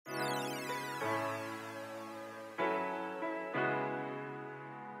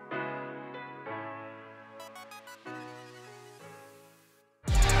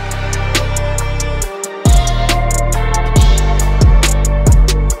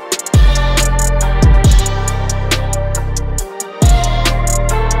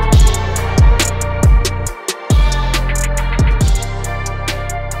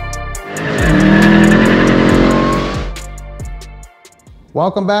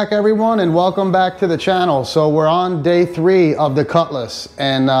Welcome back everyone, and welcome back to the channel. So we're on day 3 of the Cutlass,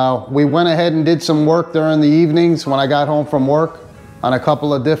 and we went ahead and did some work during the evenings when I got home from work on a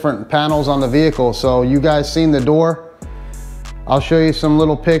couple of different panels on the vehicle. So you guys seen the door. I'll show you some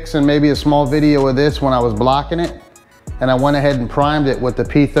little pics and maybe a small video of this when I was blocking it, and I went ahead and primed it with the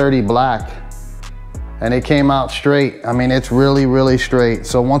P30 black, and it came out straight. I mean, it's really straight.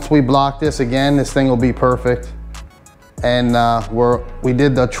 So once we block this again, this thing will be perfect. And we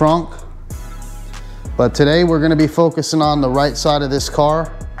did the trunk, but today we're going to be focusing on the right side of this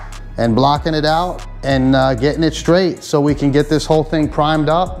car and blocking it out and getting it straight so we can get this whole thing primed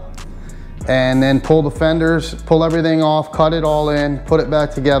up, and then pull the fenders, pull everything off, cut it all in, put it back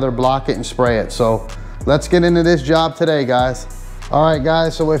together, block it and spray it. So let's get into this job today, guys. All right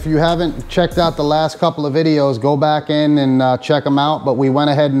guys, so if you haven't checked out the last couple of videos, go back in and check them out. But we went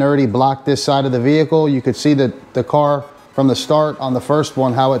ahead and already blocked this side of the vehicle. You could see the car from the start on the first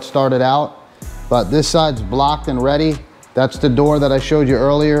one, how it started out. But this side's blocked and ready. That's the door that I showed you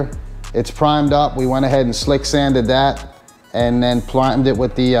earlier. It's primed up. We went ahead and slick sanded that and then primed it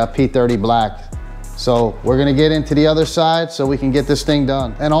with the P30 black. So we're gonna get into the other side so we can get this thing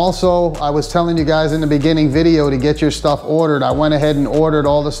done. And also, I was telling you guys in the beginning video to get your stuff ordered. I went ahead and ordered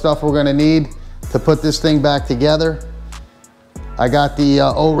all the stuff we're gonna need to put this thing back together. I got the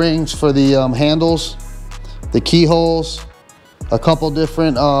O-rings for the handles, the keyholes, a couple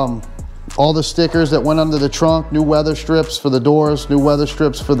different, all the stickers that went under the trunk, new weather strips for the doors, new weather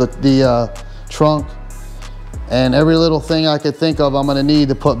strips for the trunk. And every little thing I could think of I'm gonna need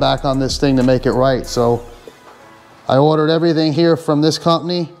to put back on this thing to make it right. So I ordered everything here from this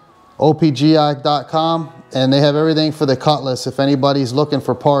company, opgi.com, and they have everything for the Cutlass. If anybody's looking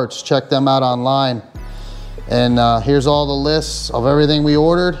for parts, check them out online. And here's all the lists of everything we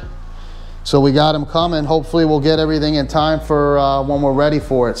ordered. So we got them coming. Hopefully we'll get everything in time for when we're ready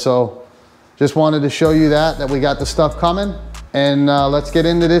for it. So just wanted to show you that we got the stuff coming. And let's get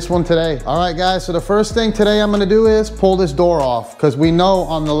into this one today. All right guys, so the first thing today I'm gonna do is pull this door off, because we know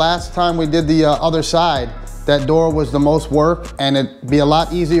on the last time we did the other side, that door was the most work, and it'd be a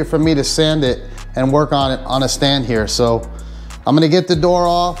lot easier for me to sand it and work on it on a stand here. So I'm gonna get the door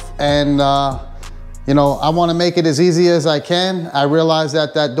off, and you know, I wanna make it as easy as I can. I realized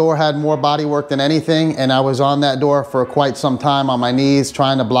that that door had more body work than anything, and I was on that door for quite some time on my knees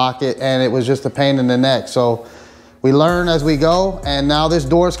trying to block it, and it was just a pain in the neck. So we learn as we go, and now this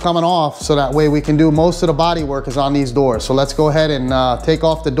door's coming off, so that way we can do most of the body work is on these doors. So let's go ahead and take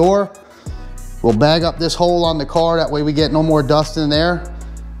off the door. We'll bag up this hole on the car, that way we get no more dust in there.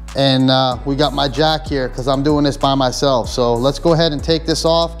 And we got my jack here, because I'm doing this by myself. So let's go ahead and take this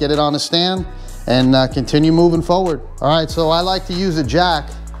off, get it on the stand, and continue moving forward. All right, so I like to use a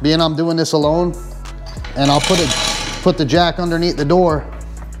jack, being I'm doing this alone, and I'll put the jack underneath the door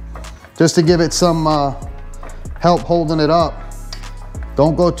just to give it some help holding it up.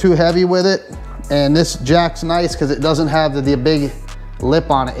 Don't go too heavy with it. And this jack's nice because it doesn't have the big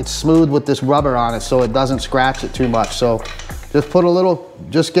lip on it. It's smooth with this rubber on it, so it doesn't scratch it too much. So just put a little,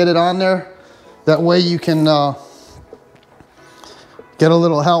 just get it on there. That way you can get a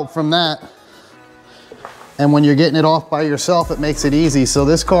little help from that. And when you're getting it off by yourself, it makes it easy. So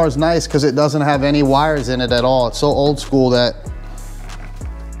this car is nice because it doesn't have any wires in it at all. It's so old school that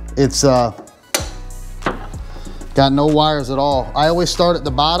it's got no wires at all. I always start at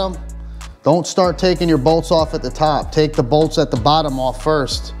the bottom. Don't start taking your bolts off at the top. Take the bolts at the bottom off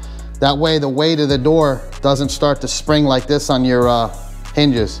first. That way the weight of the door doesn't start to spring like this on your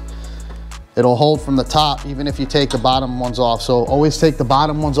hinges. It'll hold from the top even if you take the bottom ones off. So always take the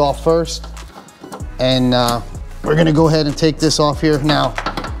bottom ones off first. And we're gonna go ahead and take this off here now.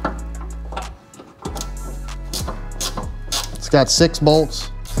 It's got 6 bolts.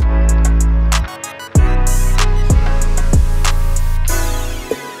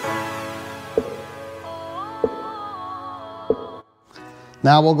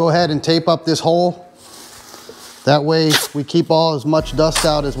 Now we'll go ahead and tape up this hole. That way we keep as much dust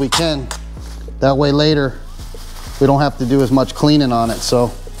out as we can. That way later we don't have to do as much cleaning on it.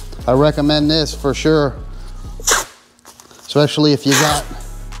 So I recommend this for sure, especially if you got,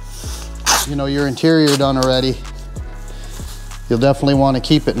 you know, your interior done already. You'll definitely want to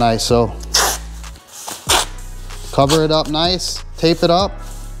keep it nice. So cover it up nice, tape it up,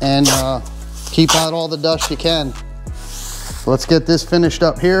 and keep out all the dust you can. Let's get this finished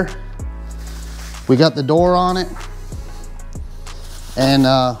up here. We got the door on it, and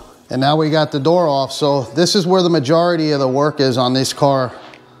now we got the door off. So this is where the majority of the work is on this car,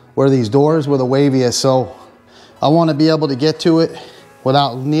 where these doors, where the wavy is. So I want to be able to get to it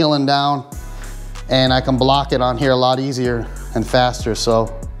without kneeling down, and I can block it on here a lot easier. and faster.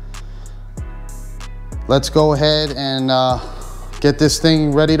 So let's go ahead and get this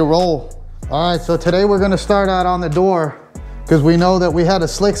thing ready to roll. All right, so today we're gonna start out on the door because we know that we had to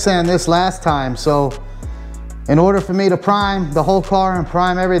slick sand this last time. So in order for me to prime the whole car and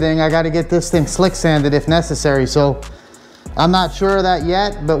prime everything, I got to get this thing slick sanded if necessary. So I'm not sure of that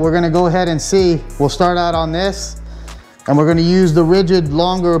yet, but we're gonna go ahead and see. We'll start out on this, and we're gonna use the rigid,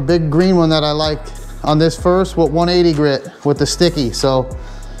 longer, big green one that I like on this first with 180 grit with the sticky. So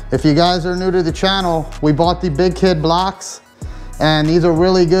if you guys are new to the channel, we bought the Big Kid blocks, and these are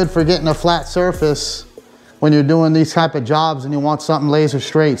really good for getting a flat surface when you're doing these type of jobs and you want something laser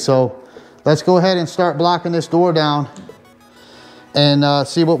straight. So let's go ahead and start blocking this door down and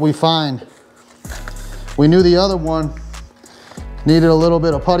see what we find. We knew the other one needed a little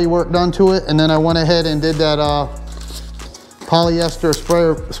bit of putty work done to it, and then I went ahead and did that polyester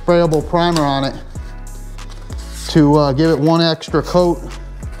sprayable primer on it to give it one extra coat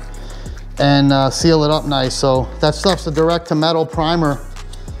and seal it up nice. So that stuff's a direct to metal primer,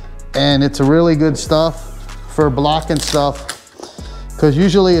 and it's a really good stuff for blocking stuff, because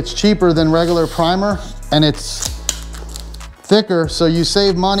usually it's cheaper than regular primer and it's thicker, so you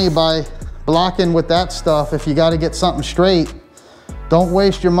save money by blocking with that stuff. If you got to get something straight, don't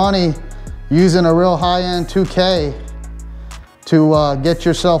waste your money using a real high-end 2K to get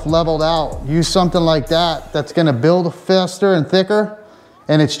yourself leveled out. Use something like that that's going to build faster and thicker,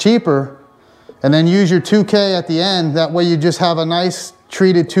 and it's cheaper, and then use your 2K at the end. That way you just have a nice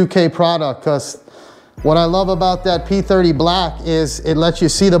treated 2K product. Because what I love about that P30 black is it lets you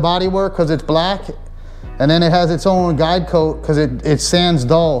see the body work because it's black, and then it has its own guide coat because it sands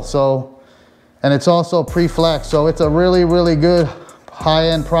dull. So, and it's also pre-flex, so it's a really, really good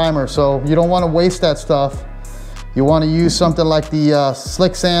high-end primer. So you don't want to waste that stuff. You want to use something like the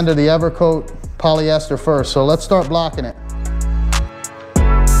Slick Sand or the Evercoat polyester first. So let's start blocking it.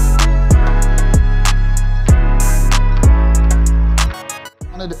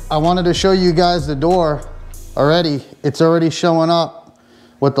 I wanted to show you guys the door already. It's already showing up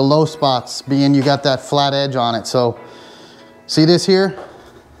with the low spots, being you got that flat edge on it. So see this here?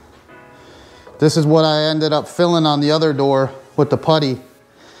 This is what I ended up filling on the other door with the putty,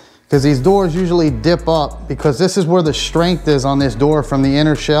 because these doors usually dip up, because this is where the strength is on this door from the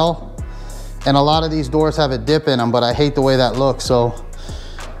inner shell. And a lot of these doors have a dip in them, but I hate the way that looks. So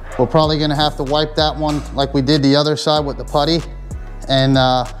we're probably gonna have to wipe that one like we did the other side with the putty and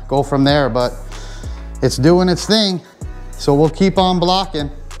go from there. But it's doing its thing, so we'll keep on blocking.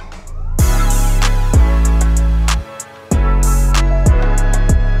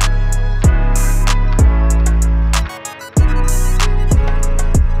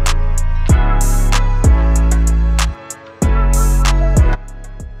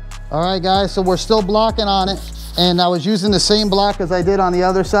 All right guys, so we're still blocking on it, and I was using the same block as I did on the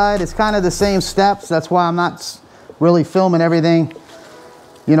other side. It's kind of the same steps. That's why I'm not really filming everything.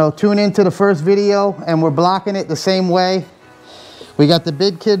 You know, tune into the first video and we're blocking it the same way. We got the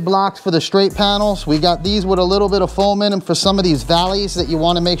Big Kid blocks for the straight panels. We got these with a little bit of foam in them for some of these valleys that you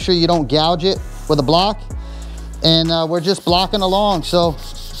want to make sure you don't gouge it with a block. And we're just blocking along. So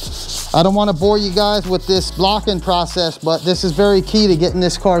I don't want to bore you guys with this blocking process, but this is very key to getting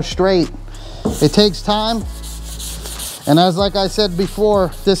this car straight. It takes time. And as like I said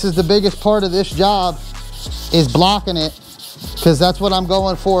before, this is the biggest part of this job, is blocking it, because that's what I'm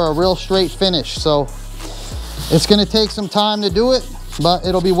going for, a real straight finish. So it's going to take some time to do it, but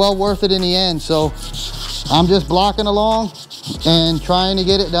it'll be well worth it in the end. So I'm just blocking along and trying to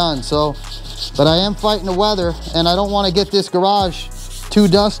get it done. So, but I am fighting the weather, and I don't want to get this garage too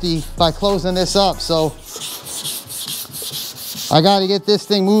dusty by closing this up. So I got to get this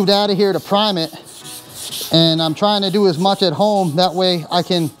thing moved out of here to prime it, and I'm trying to do as much at home. That way I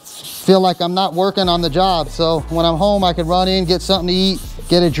can feel like I'm not working on the job. So when I'm home, I can run in, get something to eat,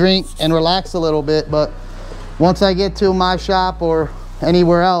 get a drink, and relax a little bit. But once I get to my shop or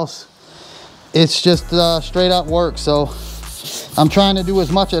anywhere else, it's just straight up work. So I'm trying to do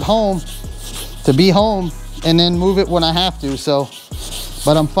as much at home to be home and then move it when I have to. So,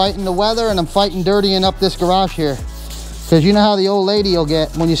 but I'm fighting the weather, and I'm fighting dirtying up this garage here, because you know how the old lady will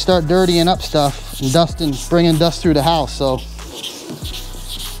get when you start dirtying up stuff and dusting, bringing dust through the house. So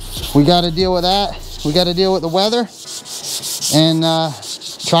we got to deal with that. We got to deal with the weather and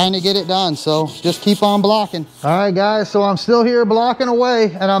trying to get it done. So just keep on blocking. All right guys, so I'm still here blocking away,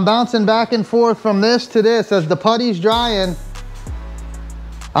 and I'm bouncing back and forth from this to this as the putty's drying.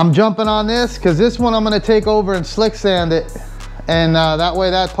 I'm jumping on this because this one I'm going to take over and slick sand it, and that way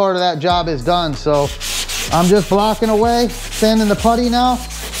that part of that job is done. So I'm just blocking away, sanding the putty now.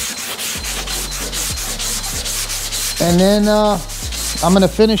 And then I'm gonna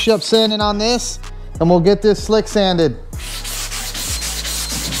finish up sanding on this, and we'll get this slick sanded.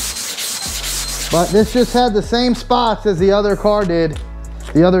 But this just had the same spots as the other car did,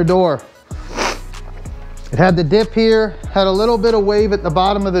 the other door. It had the dip here, had a little bit of wave at the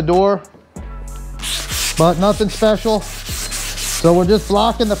bottom of the door, but nothing special. So we're just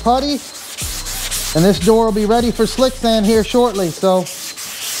blocking the putty, and this door will be ready for slick sand here shortly. So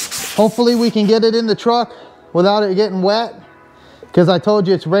hopefully we can get it in the truck without it getting wet, because I told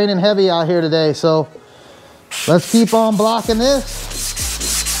you it's raining heavy out here today. So let's keep on blocking this.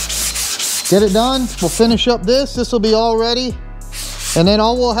 Get it done. We'll finish up this. This will be all ready. And then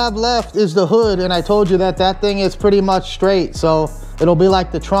all we'll have left is the hood. And I told you that that thing is pretty much straight. So it'll be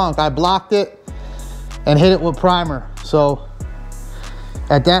like the trunk. I blocked it and hit it with primer. So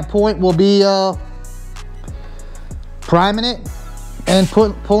at that point, we'll be priming it and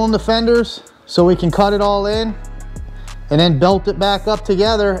pulling the fenders so we can cut it all in and then belt it back up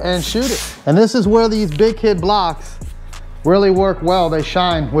together and shoot it. And this is where these Big Kid blocks really work well. They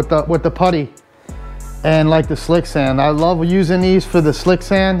shine with the putty and like the slick sand. I love using these for the slick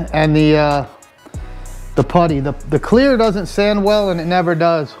sand and the putty. The clear doesn't sand well, and it never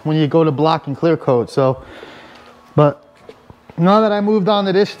does when you go to block and clear coat. So, but now that I moved on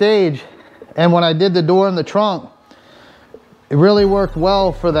to this stage, and when I did the door and the trunk, it really worked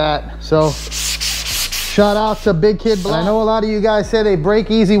well for that. So shout out to Big Kid Block. I know a lot of you guys say they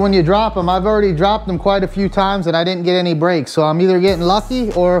break easy when you drop them. I've already dropped them quite a few times and I didn't get any breaks. So I'm either getting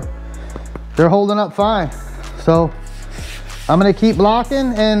lucky or they're holding up fine. So I'm gonna keep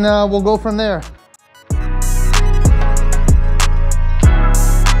blocking and we'll go from there.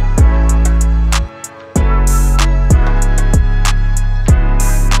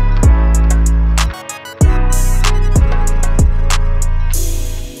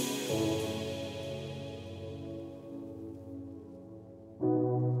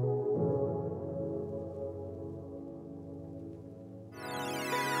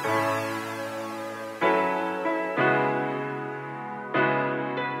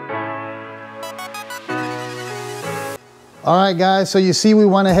 All right, guys, so you see we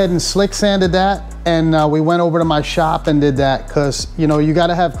went ahead and slick sanded that, and we went over to my shop and did that because, you know, you got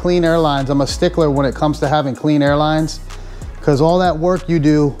to have clean airlines. I'm a stickler when it comes to having clean airlines, because all that work you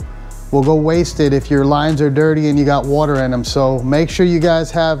do will go wasted if your lines are dirty and you got water in them. So make sure you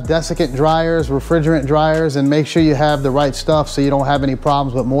guys have desiccant dryers, refrigerant dryers, and make sure you have the right stuff so you don't have any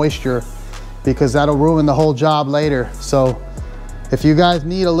problems with moisture, because that'll ruin the whole job later. So if you guys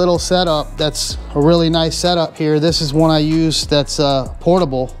need a little setup, that's a really nice setup here. This is one I use that's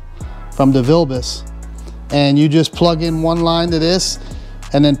portable from DeVilbiss. And you just plug in one line to this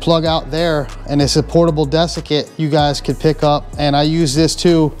and then plug out there. And it's a portable desiccant you guys could pick up. And I use this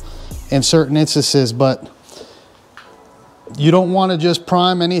too in certain instances, but you don't want to just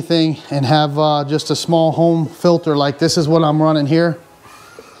prime anything and have just a small home filter. Like this is what I'm running here.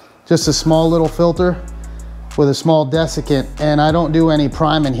 Just a small little filter with a small desiccant, and I don't do any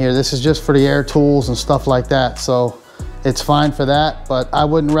priming here. This is just for the air tools and stuff like that, so it's fine for that, but I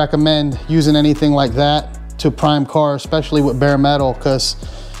wouldn't recommend using anything like that to prime cars, especially with bare metal, because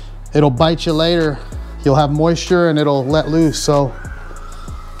it'll bite you later. You'll have moisture and it'll let loose. So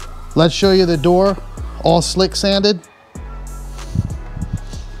let's show you the door all slick sanded.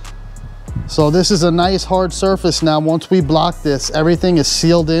 So this is a nice hard surface now. Once we block this, everything is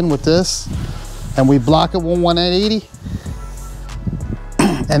sealed in with this, and we block it with 180,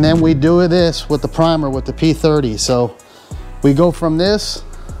 and then we do this with the primer with the P30. So we go from this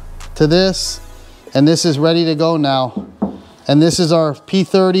to this, and this is ready to go now. And this is our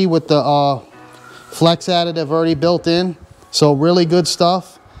P30 with the flex additive already built in. So really good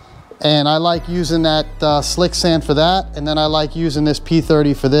stuff. And I like using that slick sand for that, and then I like using this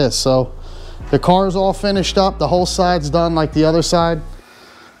P30 for this. So the car is all finished up. The whole side's done like the other side.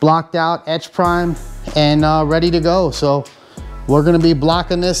 Blocked out, etch prime, and ready to go. So we're gonna be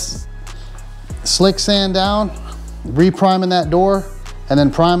blocking this slick sand down, repriming that door, and then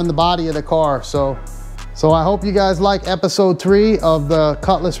priming the body of the car. So I hope you guys like episode 3 of the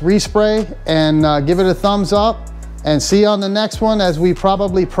Cutlass Respray, and give it a thumbs up, and see you on the next one as we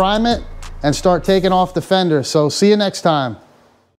probably prime it and start taking off the fender. So see you next time.